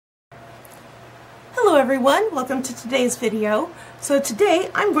everyone, welcome to today's video. So today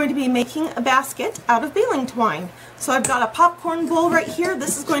I'm going to be making a basket out of baling twine. So I've got a popcorn bowl right here.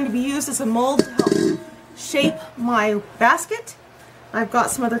 This is going to be used as a mold to help shape my basket. I've got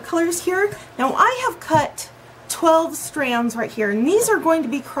some other colors here. Now I have cut 12 strands right here, and these are going to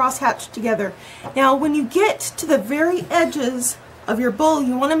be cross-hatched together. Now when you get to the very edges of your bowl,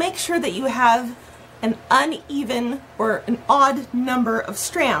 you want to make sure that you have an uneven or an odd number of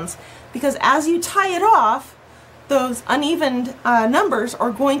strands, because as you tie it off, those uneven numbers are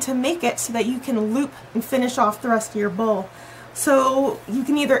going to make it so that you can loop and finish off the rest of your bowl. So you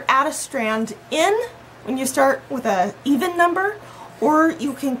can either add a strand in when you start with an even number, or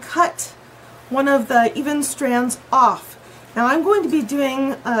you can cut one of the even strands off. Now I'm going to be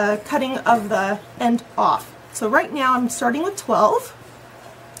doing a cutting of the end off. So right now I'm starting with 12.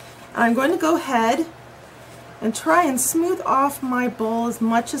 And I'm going to go ahead and try and smooth off my bowl as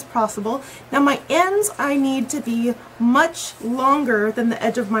much as possible. Now my ends I need to be much longer than the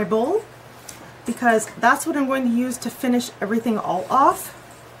edge of my bowl, because that's what I'm going to use to finish everything all off.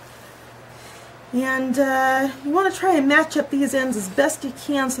 And you want to try and match up these ends as best you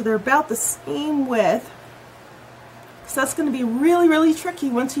can so they're about the same width. So that's going to be really, really tricky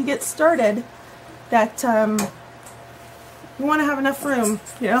once you get started. That you want to have enough room,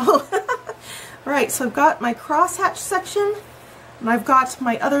 you know. Alright, so I've got my crosshatch section, and I've got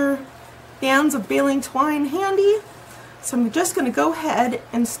my other bands of baling twine handy. So I'm just going to go ahead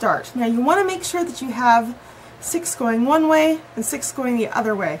and start. Now you want to make sure that you have 6 going one way and 6 going the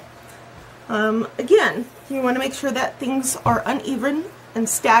other way. Again, you want to make sure that things are uneven and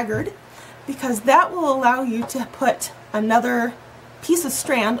staggered, because that will allow you to put another piece of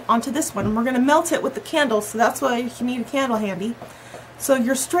strand onto this one. And we're going to melt it with the candle, so that's why you need a candle handy. So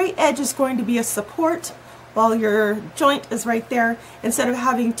your straight edge is going to be a support while your joint is right there, instead of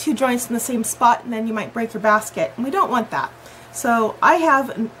having 2 joints in the same spot and then you might break your basket. And we don't want that. So I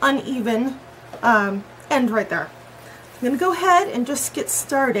have an uneven end right there. I'm going to go ahead and just get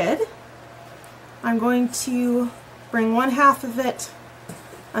started. I'm going to bring 1/2 of it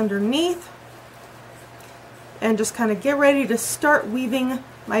underneath and just kind of get ready to start weaving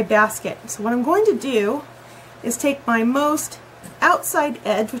my basket. So what I'm going to do is take my most outside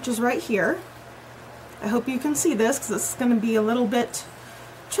edge, which is right here. I hope you can see this, because this is going to be a little bit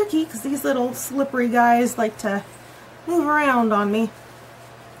tricky, because these little slippery guys like to move around on me.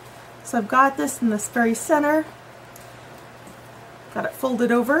 So I've got this in this very center. Got it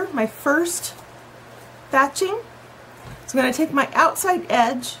folded over, my first thatching. So I'm going to take my outside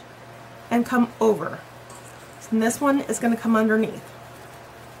edge and come over. And this one is going to come underneath.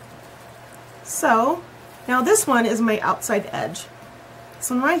 So now this one is my outside edge. This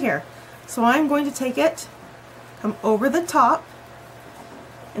one right here. So I'm going to take it, come over the top,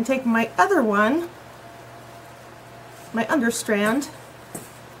 and take my other one, my understrand,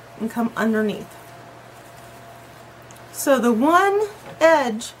 and come underneath. So the one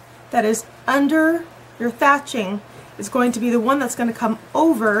edge that is under your thatching is going to be the one that's going to come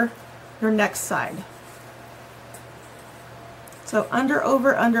over your next side. So under,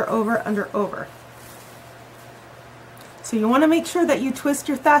 over, under, over, under, over. So you want to make sure that you twist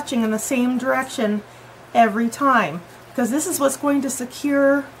your thatching in the same direction every time, because this is what's going to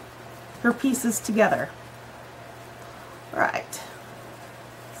secure your pieces together. Alright,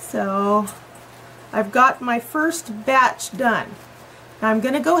 so I've got my first batch done. Now I'm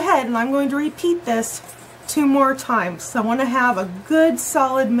going to go ahead and I'm going to repeat this 2 more times. So I want to have a good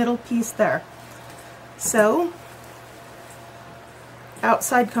solid middle piece there. So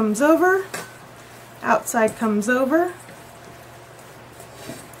outside comes over, outside comes over,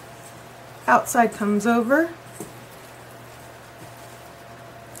 outside comes over,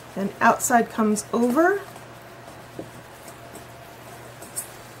 and outside comes over.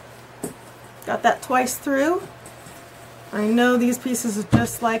 Got that twice through. I know these pieces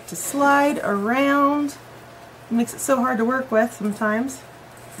just like to slide around. It makes it so hard to work with sometimes.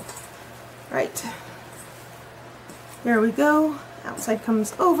 Right. There we go. Outside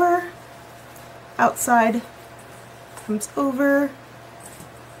comes over. Outside comes over.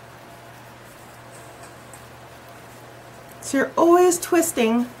 So you're always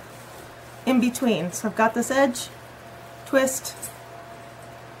twisting in between. So I've got this edge, twist.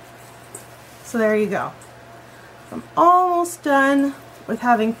 So there you go. I'm almost done with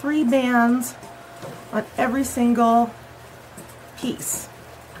having 3 bands on every single piece.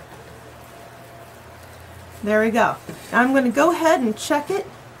 There we go. Now I'm going to go ahead and check it,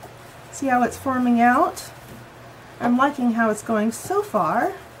 see how it's forming out. I'm liking how it's going so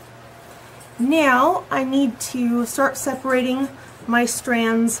far. Now I need to start separating my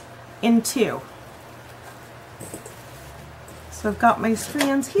strands in 2. So I've got my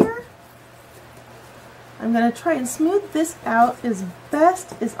strands here. I'm going to try and smooth this out as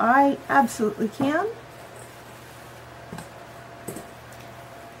best as I absolutely can.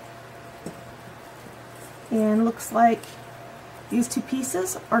 And looks like these two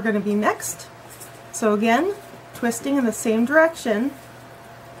pieces are going to be next. So again, twisting in the same direction.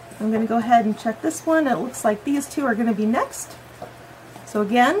 I'm going to go ahead and check this one. It looks like these two are going to be next. So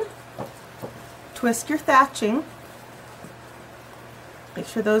again, twist your thatching. Make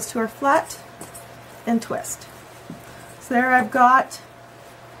sure those two are flat and twist. So there I've got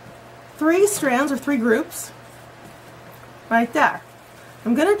 3 strands or 3 groups right there.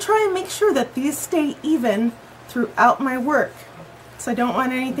 I'm going to try and make sure that these stay even throughout my work. So I don't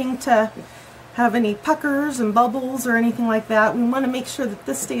want anything to have any puckers and bubbles or anything like that. We want to make sure that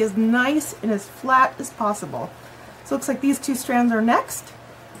this stays nice and as flat as possible. So it looks like these 2 strands are next.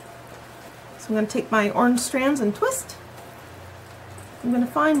 So I'm going to take my orange strands and twist. I'm going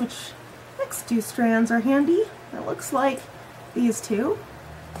to find which next 2 strands are handy. It looks like these 2.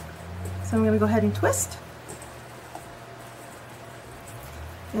 So I'm going to go ahead and twist.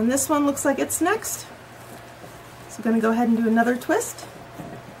 And this one looks like it's next. So I'm going to go ahead and do another twist.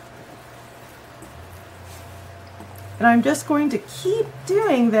 And I'm just going to keep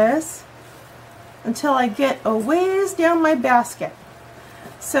doing this until I get a ways down my basket.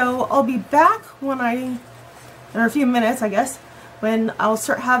 So I'll be back when in a few minutes, I guess, when I'll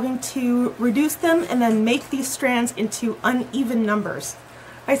start having to reduce them and then make these strands into uneven numbers.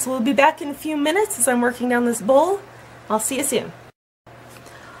 Alright, so we'll be back in a few minutes as I'm working down this bowl. I'll see you soon.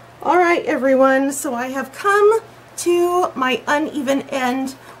 Alright everyone, so I have come to my uneven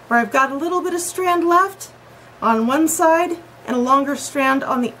end where I've got a little bit of strand left on one side and a longer strand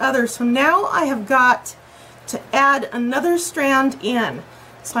on the other. So now I have got to add another strand in.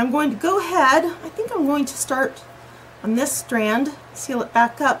 So I'm going to go ahead, I think I'm going to start on this strand, seal it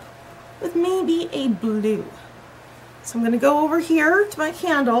back up with maybe a blue. So I'm going to go over here to my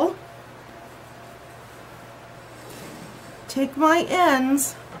candle, take my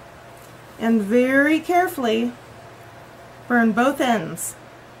ends, and very carefully burn both ends.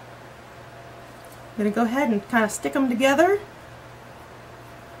 I'm going to go ahead and kind of stick them together.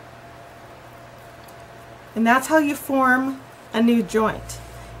 And that's how you form a new joint.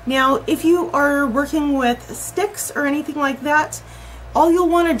 Now, if you are working with sticks or anything like that, all you'll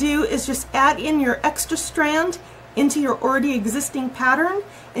want to do is just add in your extra strand into your already existing pattern,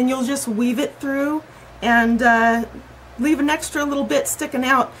 and you'll just weave it through and leave an extra little bit sticking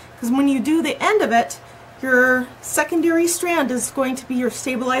out, because when you do the end of it, your secondary strand is going to be your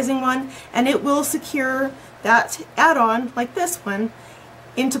stabilizing one, and it will secure that add-on, like this one,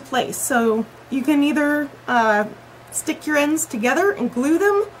 into place. So you can either stick your ends together and glue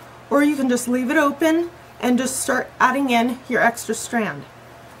them, or you can just leave it open and just start adding in your extra strand.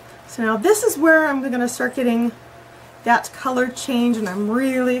 So now this is where I'm going to start getting that color change, and I'm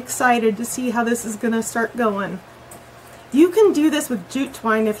really excited to see how this is going to start going. You can do this with jute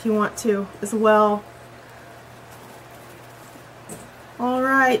twine if you want to as well.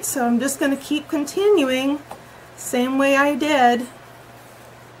 Alright, so I'm just going to keep continuing same way I did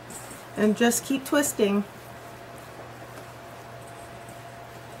and just keep twisting.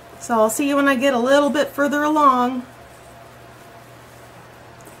 So I'll see you when I get a little bit further along.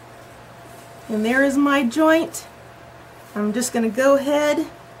 And there is my joint. I'm just going to go ahead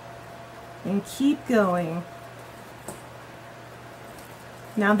and keep going.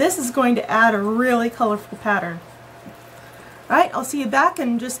 Now this is going to add a really colorful pattern. Alright, I'll see you back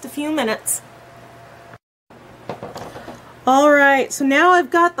in just a few minutes. Alright, so now I've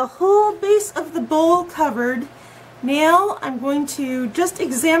got the whole base of the bowl covered. Now I'm going to just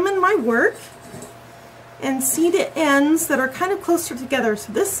examine my work and see the ends that are kind of closer together.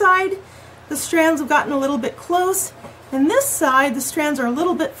 So this side, the strands have gotten a little bit close, and this side, the strands are a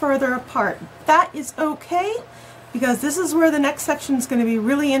little bit further apart. That is okay, because this is where the next section is going to be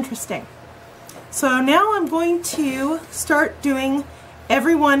really interesting. So now I'm going to start doing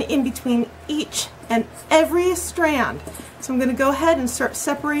every one in between each and every strand. So I'm going to go ahead and start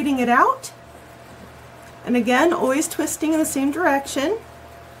separating it out. And again, always twisting in the same direction.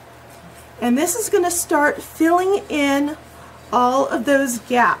 And this is going to start filling in all of those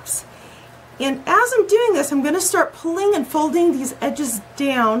gaps. And as I'm doing this, I'm going to start pulling and folding these edges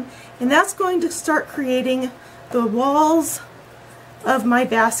down, and that's going to start creating the walls of my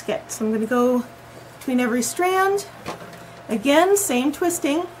basket. So I'm going to go between every strand. Again, same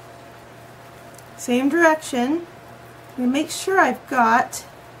twisting, same direction. I'm going to make sure I've got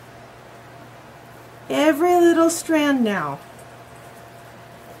every little strand now.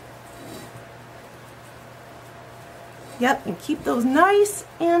 Yep, and keep those nice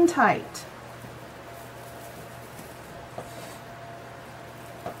and tight.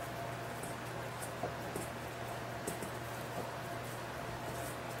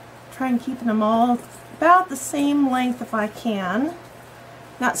 Try and keep them all about the same length if I can.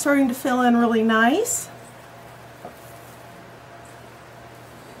 Not starting to fill in really nice.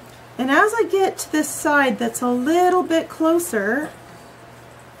 And as I get to this side that's a little bit closer,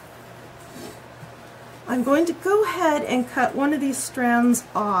 I'm going to go ahead and cut one of these strands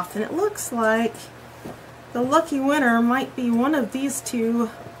off. And it looks like the lucky winner might be one of these two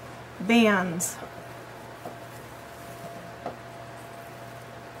bands.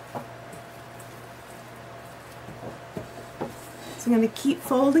 So I'm going to keep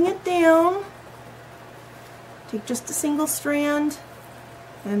folding it down. Take just a single strand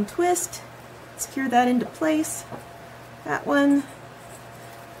and twist, secure that into place. That one,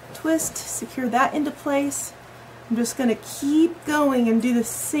 twist, secure that into place. I'm just going to keep going and do the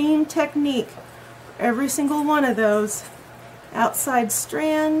same technique for every single one of those. Outside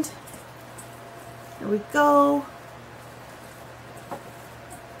strand, there we go.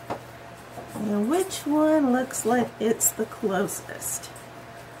 And which one looks like it's the closest?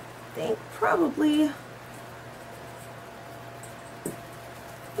 I think probably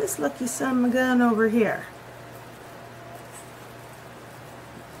this lucky son of a gun over here.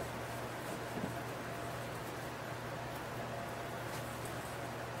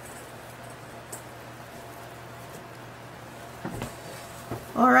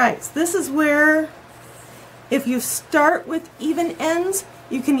 Alright, so this is where if you start with even ends,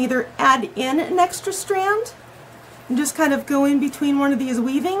 you can either add in an extra strand and just kind of go in between one of these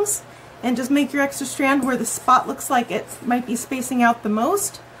weavings and just make your extra strand where the spot looks like it might be spacing out the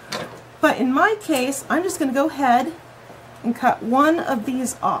most. But in my case, I'm just going to go ahead and cut one of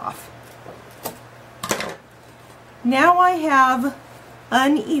these off. Now I have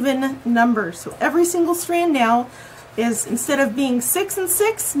uneven numbers. So every single strand now is, instead of being 6 and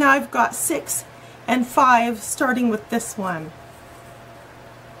 6, now I've got 6 and 5 starting with this one.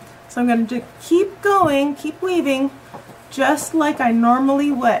 So I'm going to keep going, keep weaving just like I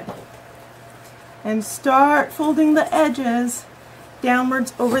normally would. And start folding the edges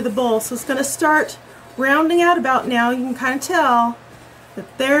downwards over the bowl. So it's going to start rounding out about now. You can kind of tell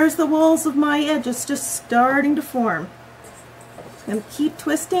that there's the walls of my edges just starting to form. I'm going to keep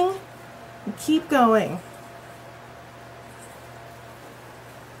twisting and keep going.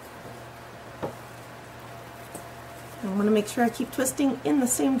 I want to make sure I keep twisting in the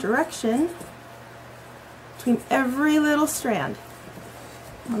same direction between every little strand.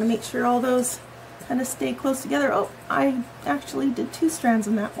 I want to make sure all those kind of stay close together. Oh, I actually did 2 strands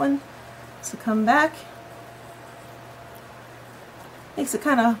in that one. So come back. Makes it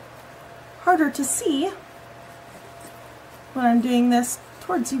kind of harder to see when I'm doing this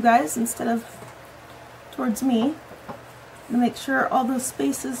towards you guys instead of towards me. I'm going to make sure all those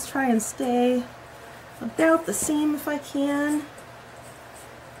spaces try and stay about the same if I can.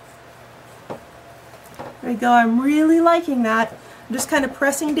 There we go. I'm really liking that. I'm just kind of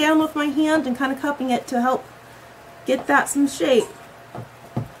pressing down with my hand and kind of cupping it to help get that some shape.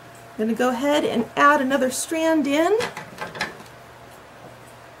 I'm going to go ahead and add another strand in. I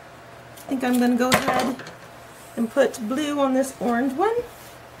think I'm going to go ahead and put blue on this orange one.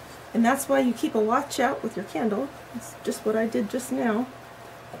 And that's why you keep a watch out with your candle. That's just what I did just now.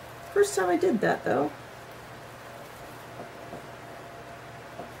 First time I did that though.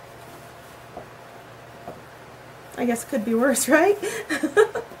 I guess it could be worse, right?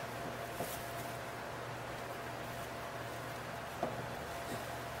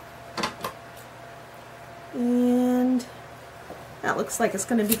 And that looks like it's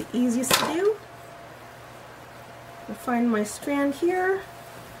going to be the easiest to do. I'll find my strand here.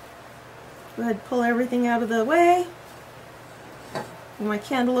 Go ahead and pull everything out of the way. Move my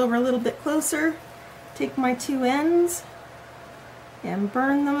candle over a little bit closer. Take my 2 ends and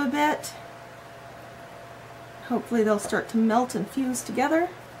burn them a bit. Hopefully they'll start to melt and fuse together. You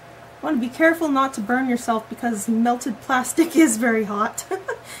want to be careful not to burn yourself because melted plastic is very hot.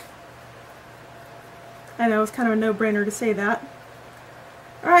 I know, it's kind of a no-brainer to say that.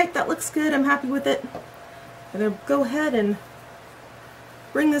 Alright, that looks good. I'm happy with it. I'm going to go ahead and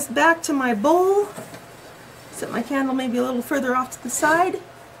bring this back to my bowl. Set my candle maybe a little further off to the side.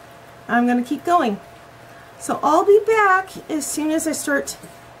 I'm going to keep going. So I'll be back as soon as I start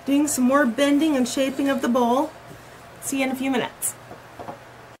doing some more bending and shaping of the bowl. See you in a few minutes.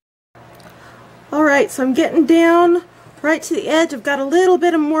 Alright, so I'm getting down right to the edge. I've got a little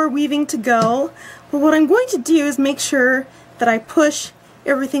bit of more weaving to go. But what I'm going to do is make sure that I push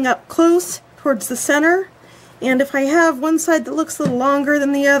everything up close towards the center And if I have one side that looks a little longer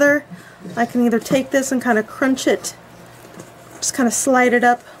than the other, I can either take this and kind of crunch it, just kind of slide it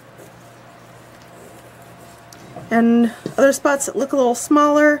up. And other spots that look a little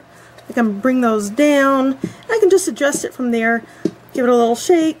smaller, I can bring those down. I can just adjust it from there, give it a little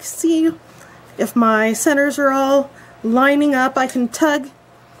shake, see if my centers are all lining up. I can tug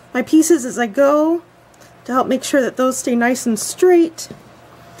my pieces as I go to help make sure that those stay nice and straight.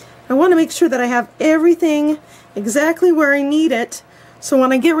 I want to make sure that I have everything exactly where I need it, so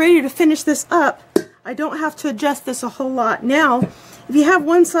when I get ready to finish this up, I don't have to adjust this a whole lot. Now, if you have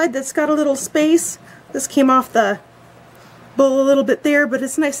one side that's got a little space, this came off the bowl a little bit there, but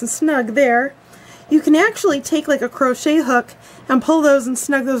it's nice and snug there. You can actually take like a crochet hook and pull those and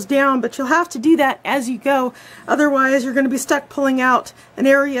snug those down, but you'll have to do that as you go. Otherwise, you're going to be stuck pulling out an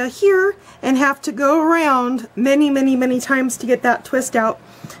area here and have to go around many, many, many times to get that twist out,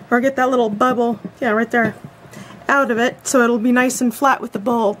 or get that little bubble, yeah, right there, out of it, so it'll be nice and flat with the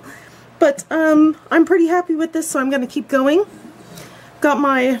bowl. But I'm pretty happy with this, so I'm going to keep going. Got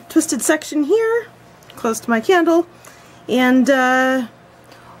my twisted section here, close to my candle, and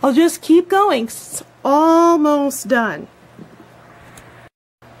I'll just keep going. It's almost done.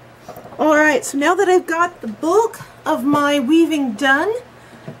 Alright, so now that I've got the bulk of my weaving done,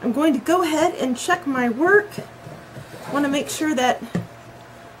 I'm going to go ahead and check my work. I want to make sure that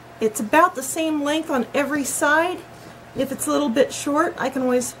it's about the same length on every side. If it's a little bit short, I can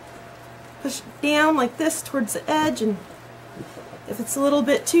always push it down like this towards the edge, and if it's a little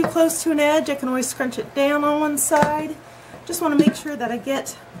bit too close to an edge, I can always scrunch it down on one side. Just want to make sure that I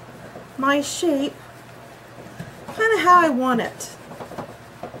get my shape kind of how I want it.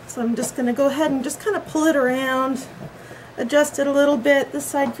 So I'm just going to go ahead and just kind of pull it around, adjust it a little bit. This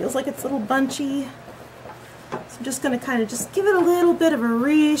side feels like it's a little bunchy. So I'm just going to kind of just give it a little bit of a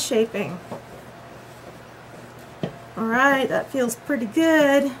reshaping. Alright, that feels pretty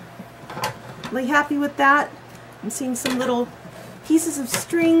good. Really happy with that. I'm seeing some little pieces of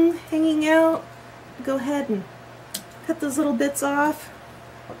string hanging out. Go ahead and cut those little bits off.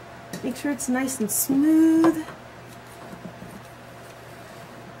 Make sure it's nice and smooth.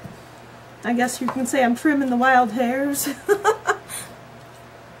 I guess you can say I'm trimming the wild hairs.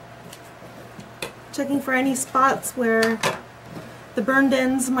 Checking for any spots where the burned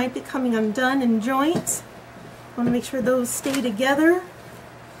ends might be coming undone in joints. I want to make sure those stay together.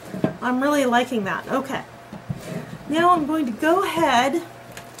 I'm really liking that. Okay. Now I'm going to go ahead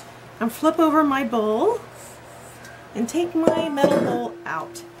and flip over my bowl and take my metal bowl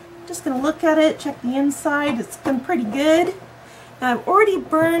out. Just going to look at it, check the inside. It's been pretty good. Now I've already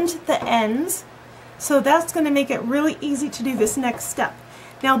burned the ends, so that's going to make it really easy to do this next step.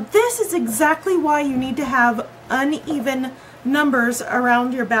 Now this is exactly why you need to have uneven numbers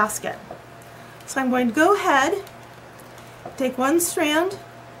around your basket. So I'm going to go ahead, take one strand,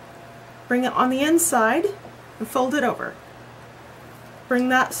 bring it on the inside, and fold it over. Bring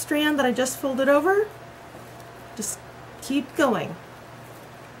that strand that I just folded over, just keep going.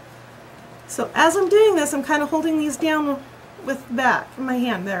 So as I'm doing this, I'm kind of holding these down with the back of my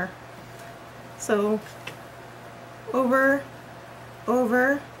hand there. So over,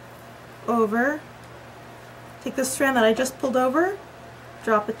 over, over. Take the strand that I just pulled over,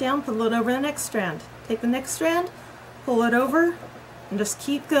 drop it down, pull it over the next strand. Take the next strand, pull it over, and just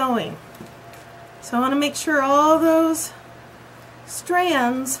keep going. So I want to make sure all those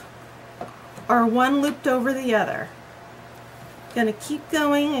strands are one looped over the other. Going to keep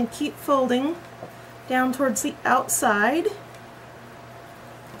going and keep folding down towards the outside.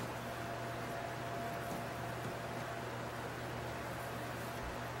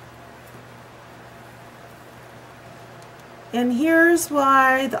 And here's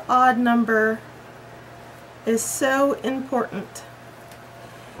why the odd number is so important.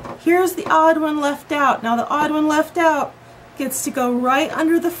 Here's the odd one left out. Now the odd one left out gets to go right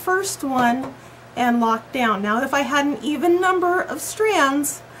under the first one and lock down. Now if I had an even number of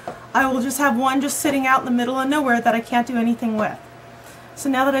strands, I will just have one just sitting out in the middle of nowhere that I can't do anything with. So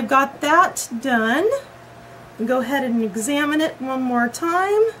now that I've got that done, I'll go ahead and examine it one more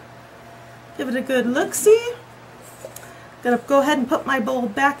time. Give it a good look-see. Gonna go ahead and put my bowl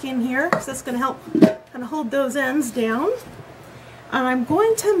back in here because that's going to help kind of hold those ends down. And I'm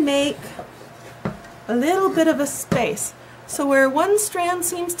going to make a little bit of a space. So where one strand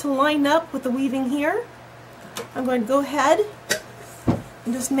seems to line up with the weaving here, I'm going to go ahead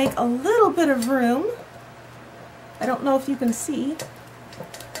and just make a little bit of room. I don't know if you can see.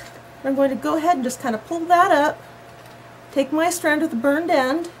 I'm going to go ahead and just kind of pull that up, take my strand with the burned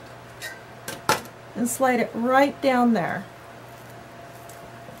end, and slide it right down there.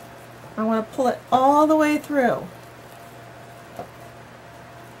 I want to pull it all the way through.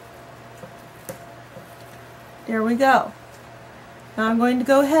 There we go. Now I'm going to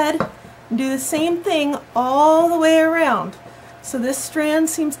go ahead and do the same thing all the way around. So this strand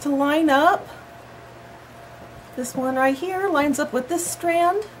seems to line up. This one right here lines up with this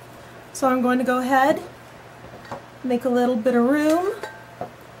strand. So I'm going to go ahead, make a little bit of room.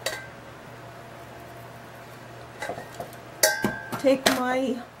 Take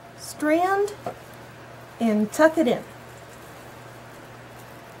my strand and tuck it in.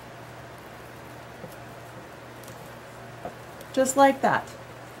 Just like that.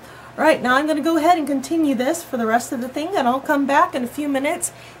 Alright, now I'm going to go ahead and continue this for the rest of the thing, and I'll come back in a few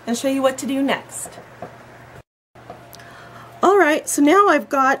minutes and show you what to do next. Alright, so now I've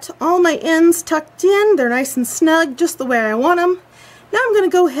got all my ends tucked in. They're nice and snug, just the way I want them. Now I'm going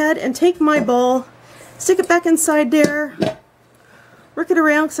to go ahead and take my bowl, stick it back inside there, work it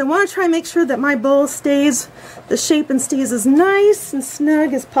around, because I want to try and make sure that my bowl stays the shape and stays as nice and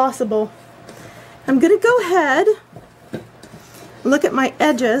snug as possible. I'm going to go ahead, look at my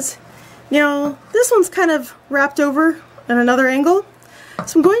edges. Now this one's kind of wrapped over at another angle,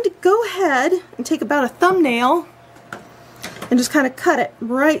 so I'm going to go ahead and take about a thumbnail and just kind of cut it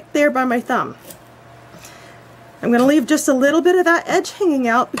right there by my thumb. I'm going to leave just a little bit of that edge hanging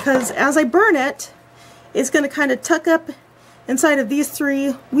out, because as I burn it, it's going to kind of tuck up inside of these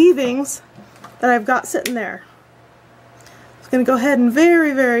three weavings that I've got sitting there. I'm going to go ahead and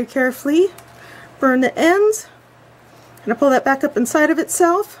very, very carefully burn the ends. I'm going to pull that back up inside of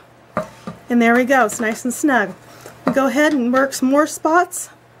itself, and there we go. It's nice and snug. I'll go ahead and work some more spots.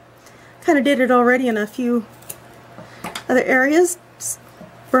 Kind of did it already in a few other areas. Just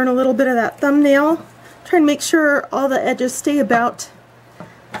burn a little bit of that thumbnail. Try and make sure all the edges stay about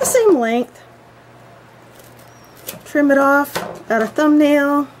the same length. Trim it off, got a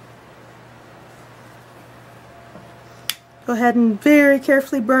thumbnail. Go ahead and very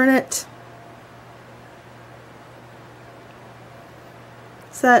carefully burn it,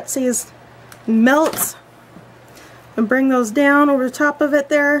 so that stays and melts. And bring those down over the top of it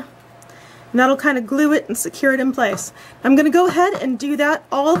there, and that'll kind of glue it and secure it in place. I'm going to go ahead and do that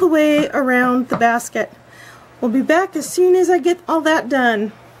all the way around the basket. We'll be back as soon as I get all that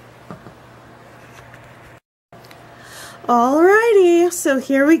done. Alrighty, so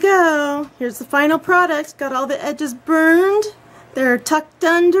here we go. Here's the final product. Got all the edges burned. They're tucked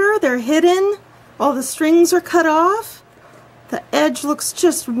under, they're hidden. All the strings are cut off. The edge looks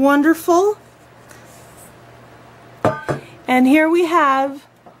just wonderful. And here we have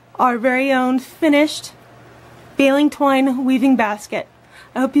our very own finished baling twine weaving basket.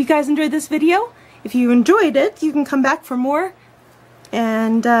 I hope you guys enjoyed this video. If you enjoyed it, you can come back for more,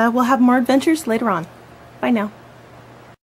 and we'll have more adventures later on. Bye now.